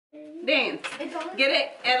Dance. Get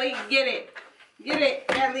it, Ellie, get it. Get it,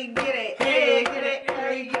 Ellie, get it. Hey, get it,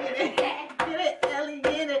 Ellie, get it. Get it, Ellie,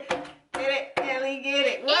 get it. Get it, Ellie, get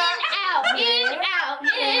it. In, out, in, out,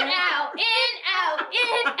 in, out, in, out,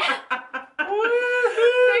 in, out.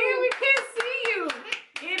 Woohoo! We can't see you.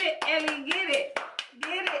 Get it, Ellie, get it.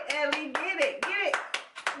 Get it, Ellie, get it. Get it.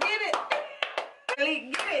 Get it. Ellie,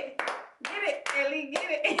 get it. Get it, Ellie, get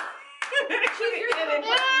it. Get it,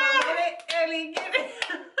 Ellie, get it.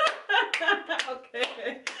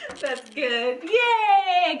 Okay, that's good.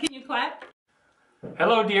 Yay! Can you clap?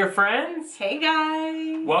 Hello, dear friends. Hey,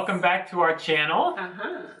 guys. Welcome back to our channel.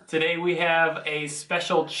 Today we have a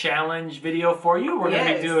special challenge video for you. We're going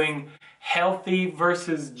to be doing healthy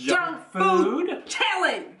versus junk food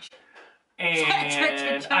challenge.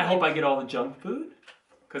 And I hope I get all the junk food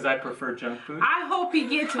because I prefer junk food. I hope he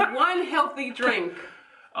gets one healthy drink.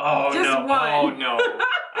 Oh, just no. one. Oh, no.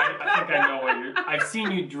 I think I know what I've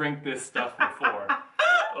seen you drink this stuff before.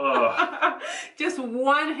 Ugh. Just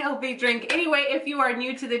one healthy drink. Anyway, if you are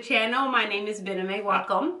new to the channel, my name is Bename.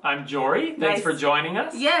 Welcome. I'm Jory. Thanks for joining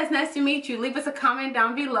us. Yes, nice to meet you. Leave us a comment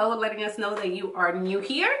down below letting us know that you are new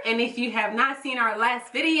here. And if you have not seen our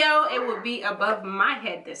last video, it will be above my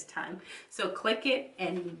head this time. So click it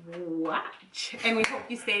and watch. And we hope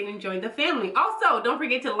you stay and enjoy the family. Also, don't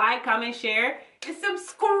forget to like, comment, share, and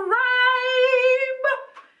subscribe.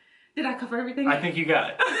 Did I cover everything? I think you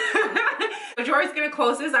got it. So Jory's gonna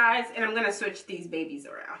close his eyes and I'm gonna switch these babies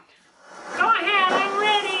around. Go ahead, I'm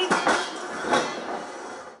ready.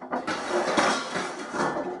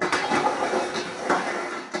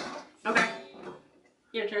 Okay,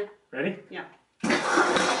 your turn. Ready? Yeah.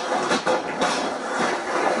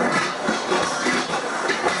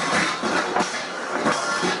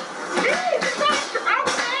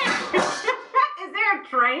 Is there a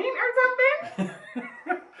train or something?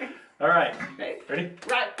 All right. Okay. Ready?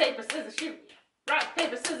 Rock, paper, scissors, shoot. Rock,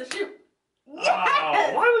 paper, scissors, shoot. Yes!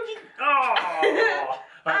 Oh, why would you? Oh.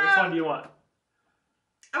 All right, which one do you want?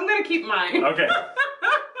 I'm gonna keep mine. Okay.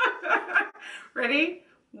 Ready?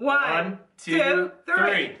 One, two,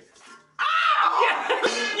 three. Oh!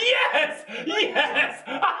 Yes! Yes!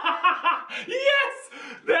 Yes!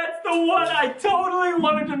 That's the one I totally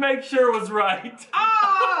wanted to make sure was right.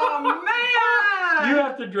 Oh, man! You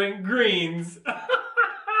have to drink greens.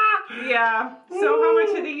 Yeah. So how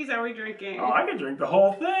much of these are we drinking? Oh, I can drink the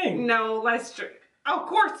whole thing. No, let's drink. Of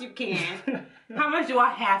course you can. How much do I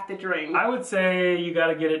have to drink? I would say you got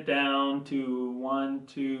to get it down to one,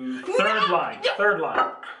 two, third line. Third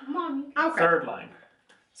line. Mommy. Okay. Third line.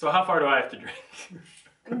 So how far do I have to drink?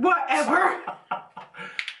 Whatever.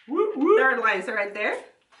 Whoop, whoop. Third line, so right there.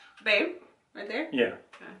 Babe, right there? Yeah.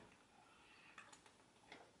 Okay.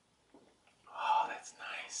 Oh, that's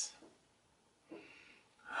nice.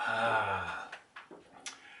 Ah.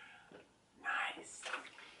 Nice.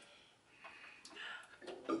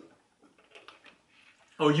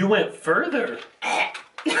 Oh, you went further.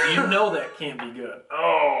 You know that can't be good.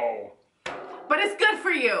 Oh. But it's good for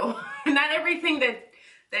you. Not everything that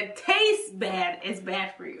tastes bad is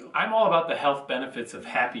bad for you. I'm all about the health benefits of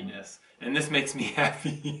happiness, and this makes me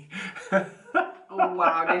happy. Oh,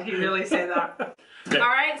 wow. Did he really say that? Yeah. All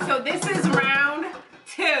right, so this is round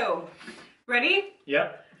 2. Ready?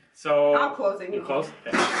 Yep. So I'll close it. You close?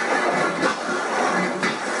 Okay.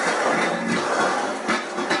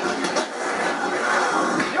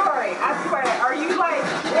 Jory, I swear, are you like,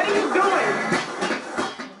 what are you doing?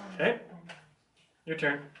 Okay. Your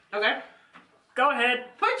turn. Okay. Go ahead.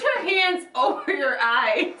 Put your hands over your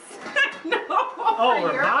eyes. No,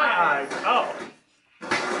 Over your my eyes. Oh.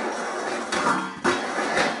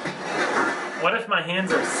 What if my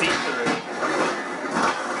hands are see-through?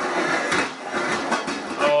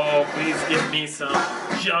 Oh, please give me some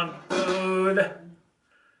junk food.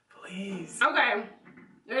 Please. Okay.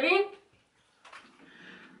 Ready?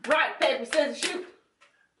 Rock, paper, scissors, shoot.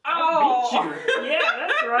 I'll beat you. Yeah,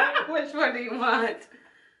 that's right. Which one do you want?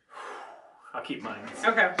 I'll keep mine.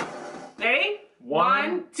 Okay. Ready?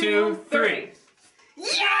 1, 2, 3. Yeah!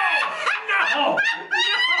 No! No!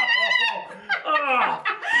 Oh.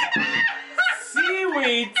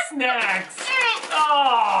 Seaweed snacks.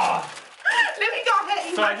 Oh. Let me go ahead and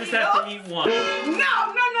eat So my I just have to eat one.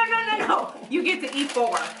 No. You get to eat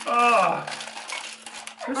 4. Oh.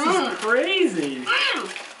 This is crazy.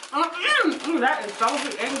 That is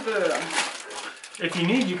salty and good. If you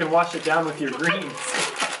need, you can wash it down with your greens.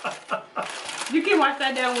 You can wash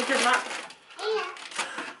that down with your mouth.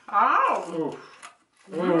 Oh.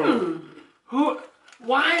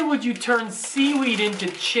 Why would you turn seaweed into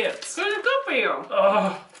chips? It's good for you.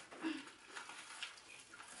 Oh.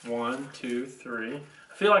 1, 2, 3. I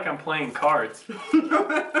feel like I'm playing cards.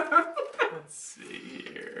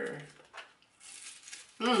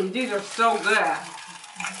 These are so good.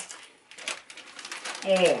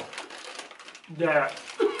 Oh,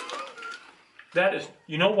 that is,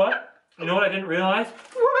 you know what? You know what I didn't realize?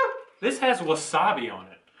 This has wasabi on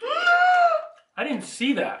it. I didn't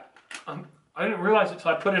see that. I didn't realize it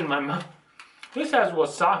until I put it in my mouth. This has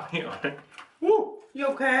wasabi on it. Woo! You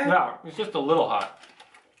okay? Yeah, it's just a little hot.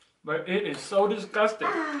 But it is so disgusting.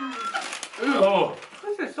 Oh.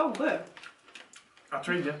 This is so good. I'll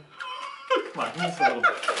trade you. Come on, give me just a little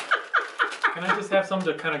bit. Can I just have some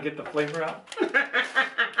to kind of get the flavor out? Oh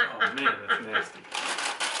man, that's nasty.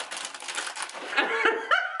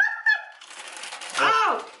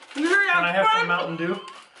 Oh! Can I have some Mountain Dew?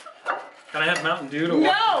 Can I have Mountain Dew to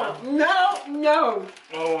No! No! No!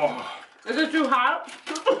 Oh. Is it too hot?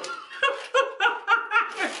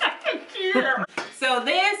 So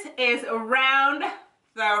this is round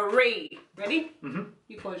 3. Ready? Mm-hmm.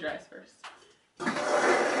 You close your eyes first.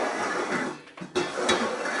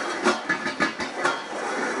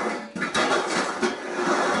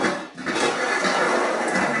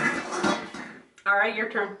 All right, your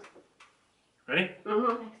turn. Ready?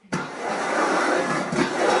 Mm-hmm.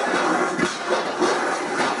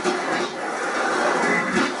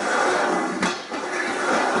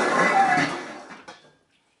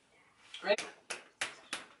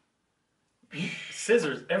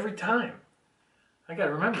 Scissors every time. I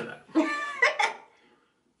gotta remember that.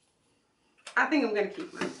 I think I'm gonna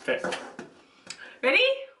keep mine. Okay. Ready?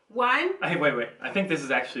 1. Hey, wait. I think this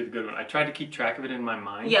is actually the good one. I tried to keep track of it in my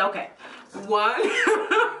mind. Yeah, okay. 1,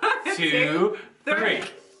 2, 3.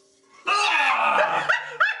 Ah!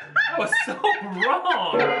 That was so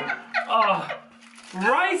wrong. Oh,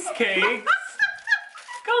 rice cakes.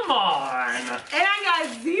 Come on. And I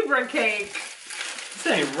got zebra cake. This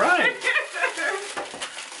ain't right.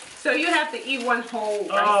 So you have to eat one whole rice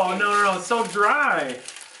Oh, cake. no, it's so dry.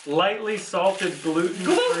 Lightly salted,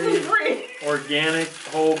 gluten-free, organic,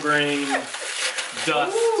 whole grain,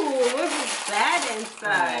 dust. Ooh, look at that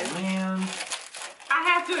inside. Oh, man. I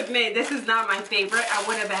have to admit, this is not my favorite. I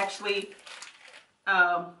would have actually,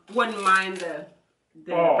 wouldn't mind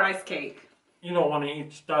the rice cake. You don't want to eat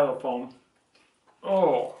styrofoam.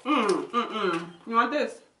 Oh. You want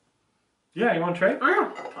this? Yeah, you want to try?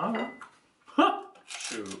 Yeah. Oh. Huh.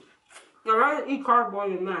 Shoot. I'd rather eat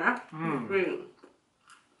cardboard than that. Real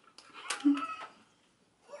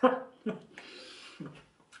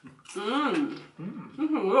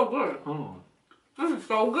good. Oh. This is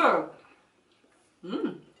so good.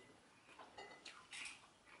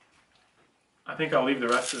 I think I'll leave the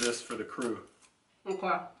rest of this for the crew.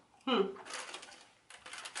 Okay.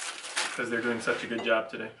 Because they're doing such a good job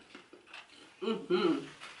today.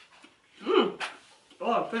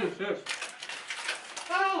 Oh, finish this.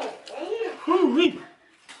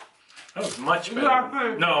 That was much better.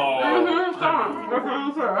 Yeah, No.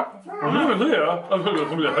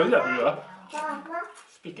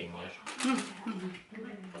 Speak English.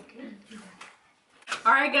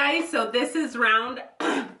 All right, guys. So this is round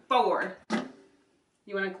 4.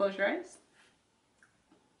 You want to close your eyes,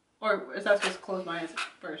 or is that supposed to close my eyes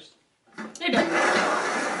first? It doesn't matter.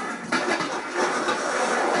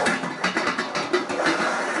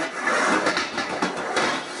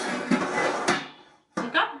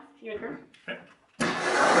 Okay, your turn. Okay.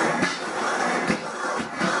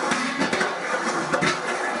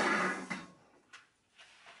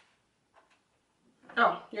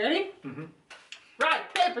 Oh, you ready? Mm-hmm.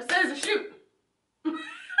 Rock, paper, scissors, shoot. The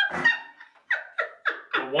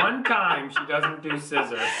one time she doesn't do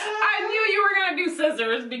scissors. I knew you were gonna do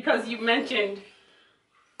scissors because you mentioned.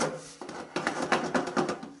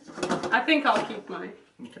 I think I'll keep mine.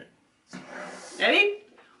 Okay. Ready?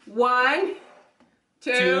 1,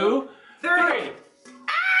 2, 3.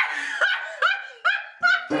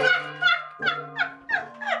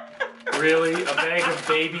 Really? A bag of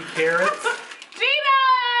baby carrots?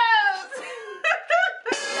 Cheetos!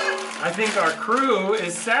 I think our crew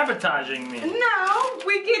is sabotaging me. No,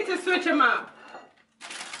 we get to switch them up.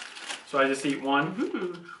 So I just eat one?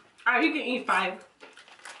 All right, you can eat 5.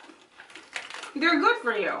 They're good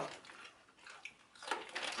for you.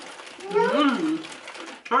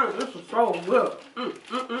 Oh, this is so good.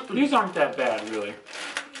 These aren't that bad, really.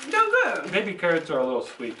 They're good. Baby carrots are a little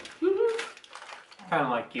sweet. Kind of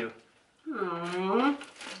like you. Aww.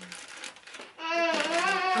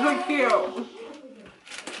 They're cute.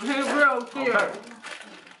 They're real cute. Okay.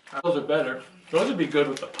 Those are better. Those would be good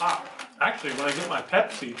with the pop. Actually, when I get my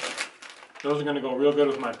Pepsi, those are going to go real good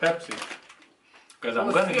with my Pepsi. Because I'm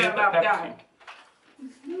going to get the Pepsi. That.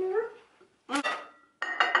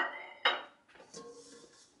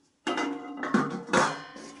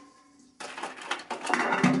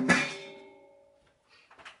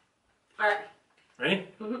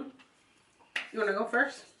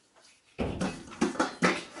 first?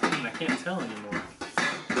 I can't tell anymore.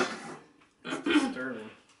 It's disturbing.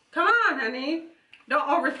 Come on, honey. Don't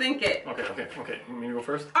overthink it. Okay. You want me to go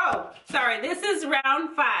first? Oh, sorry. This is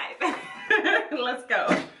round 5. Let's go.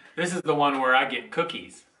 This is the one where I get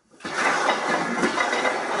cookies.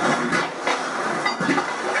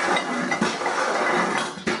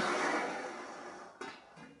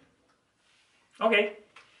 Okay.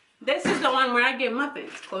 This is the one where I get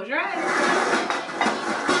muffins. Close your eyes.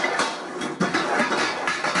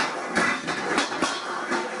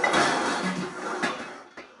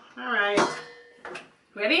 All right.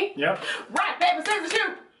 Ready? Yep. Rock, paper, scissors,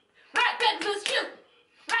 shoot. Rock, paper, scissors, shoot.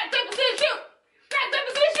 Rock, paper, scissors, shoot. Rock,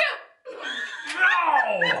 paper, scissors, shoot. No!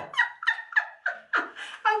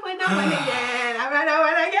 I went again.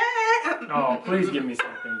 Oh, please give me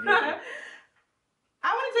something good. I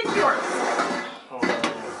want to take yours.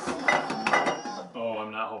 Oh,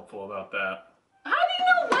 I'm not hopeful about that. How do you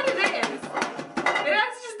know what it is?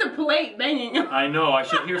 That's just a plate banging. I know. I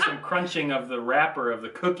should hear some crunching of the wrapper of the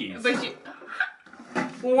cookies. But you...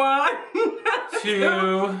 1,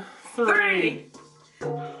 2, 3.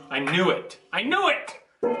 I knew it. I knew it.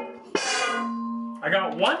 I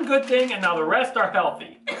got one good thing, and now the rest are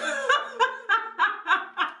healthy.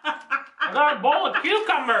 I got a bowl of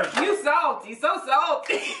cucumbers. You salty, so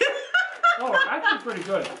salty. Oh, actually pretty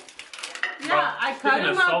good. Yeah, Well, I cut speaking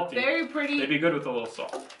them of up salty, very pretty. They'd be good with a little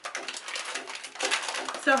salt.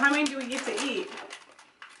 So how many do we get to eat?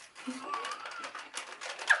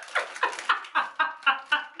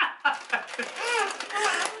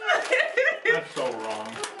 That's so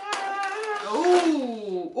wrong.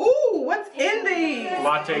 Ooh, what's in these?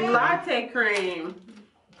 Latte cream. Latte cream.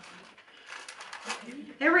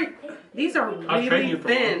 These are I'll trade really you for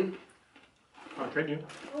thin. I'll trade you.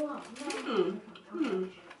 I'll trade you.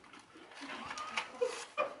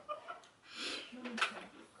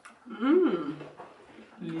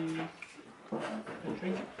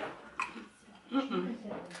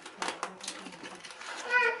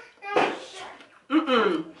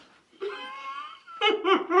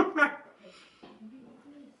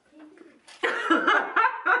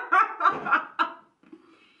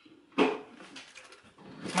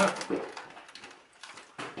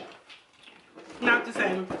 Not the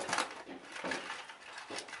same.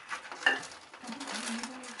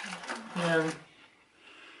 Man,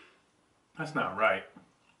 that's not right.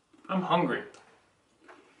 I'm hungry.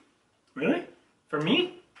 Really? For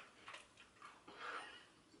me?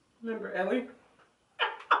 Remember Ellie?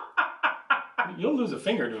 You'll lose a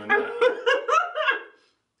finger doing that.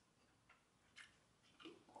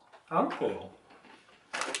 Uncle.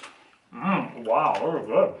 Wow, those are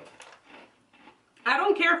good. I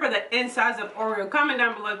don't care for the insides of Oreo. Comment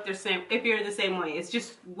down below if they're same. If you're the same way, it's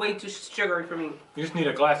just way too sugary for me. You just need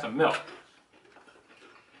a glass of milk.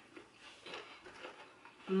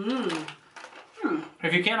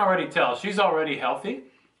 If you can't already tell, she's already healthy,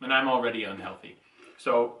 and I'm already unhealthy.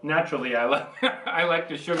 So naturally, I like I like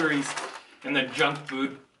the sugaries and the junk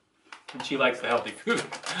food, and she likes the healthy food.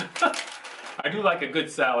 I do like a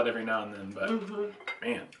good salad every now and then, but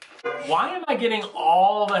man, why am I getting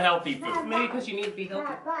all the healthy food? Maybe because you need to be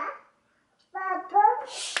healthy.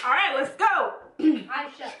 All right, let's go.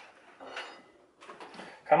 Aisha.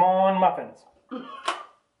 Come on, muffins.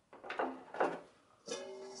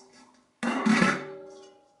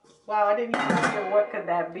 Wow, I didn't even know what could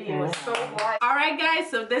that be. It was so light. All right, guys,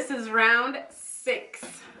 so this is round 6.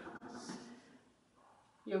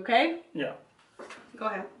 You okay? Yeah. Go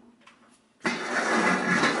ahead.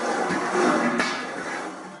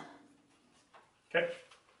 Okay.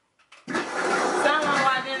 Someone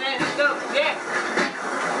watching that stuff, yeah.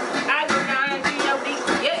 I go down and do your beat,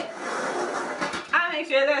 yeah. I make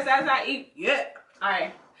sure that's as I eat, yeah. All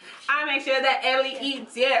right. I make sure that Ellie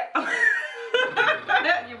eats, yeah.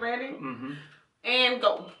 You ready? And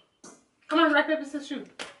go. Come on, rock, paper, scissors, shoot.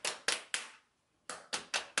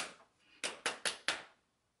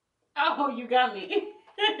 Oh, you got me.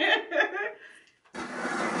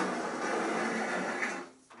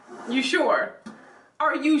 You sure?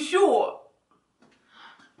 Are you sure?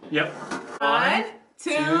 Yep. 1,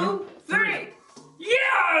 2, 3.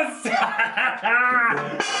 Yes!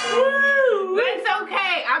 Woo! It's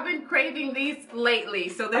okay. I've been craving these lately,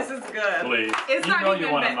 so this is good. Please. It's You not know even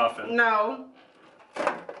you want a bad. muffin. No.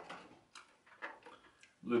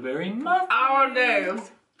 Blueberry muffin. All day. Okay.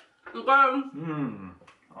 Oh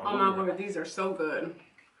my yeah. word, these are so good.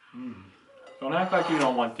 Don't act like you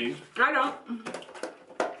don't want these. I don't.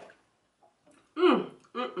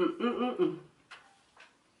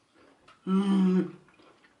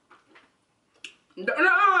 No,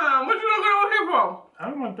 what you looking over here for? I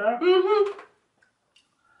don't want that.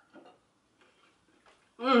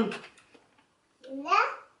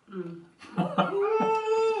 Mm.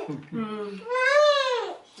 Mm.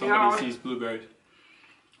 Somebody sees blueberries.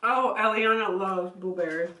 Oh, Eliana loves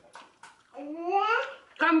blueberries.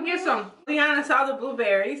 Come get some. Eliana saw the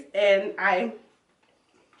blueberries and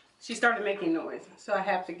she started making noise. So I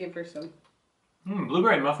have to give her some.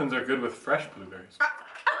 Blueberry muffins are good with fresh blueberries.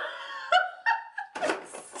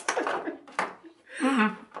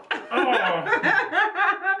 Oh.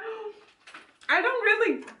 I don't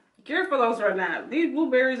really care for those right now. These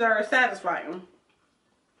blueberries are satisfying.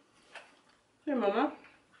 Here, Mama.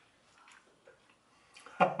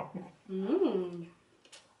 Mmm.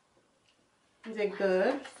 Is it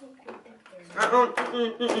good?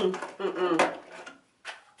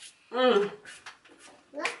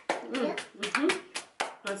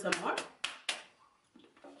 Want some more?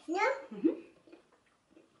 Yeah.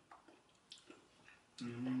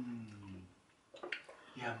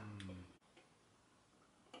 Yum.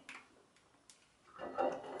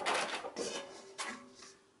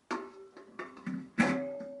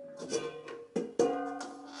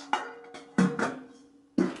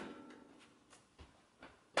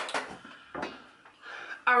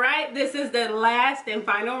 All right, this is the last and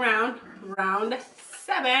final round, round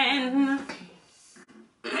 7.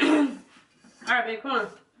 All right, babe, come on.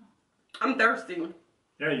 I'm thirsty.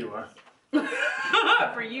 Yeah, you are.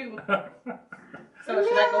 For you. So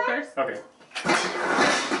should I go first? Okay.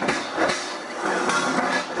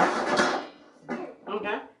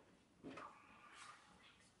 Okay.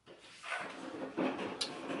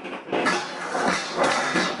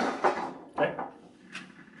 Okay.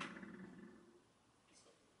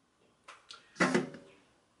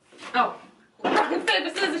 Oh, rock and paper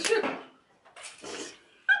scissors shoot.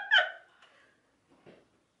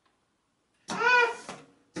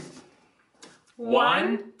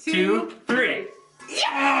 One, two, three.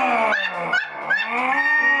 Yeah!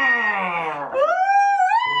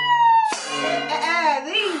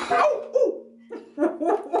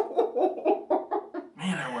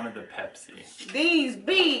 Man, I wanted the Pepsi. These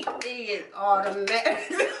beat is automatic.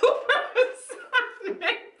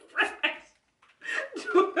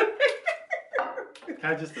 Can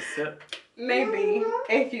I just a sip? Maybe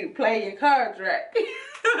if you play your cards right.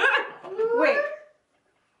 Wait.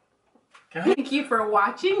 Thank you for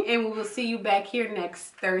watching, and we will see you back here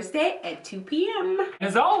next Thursday at 2 p.m.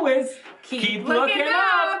 As always, Keep looking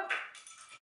up.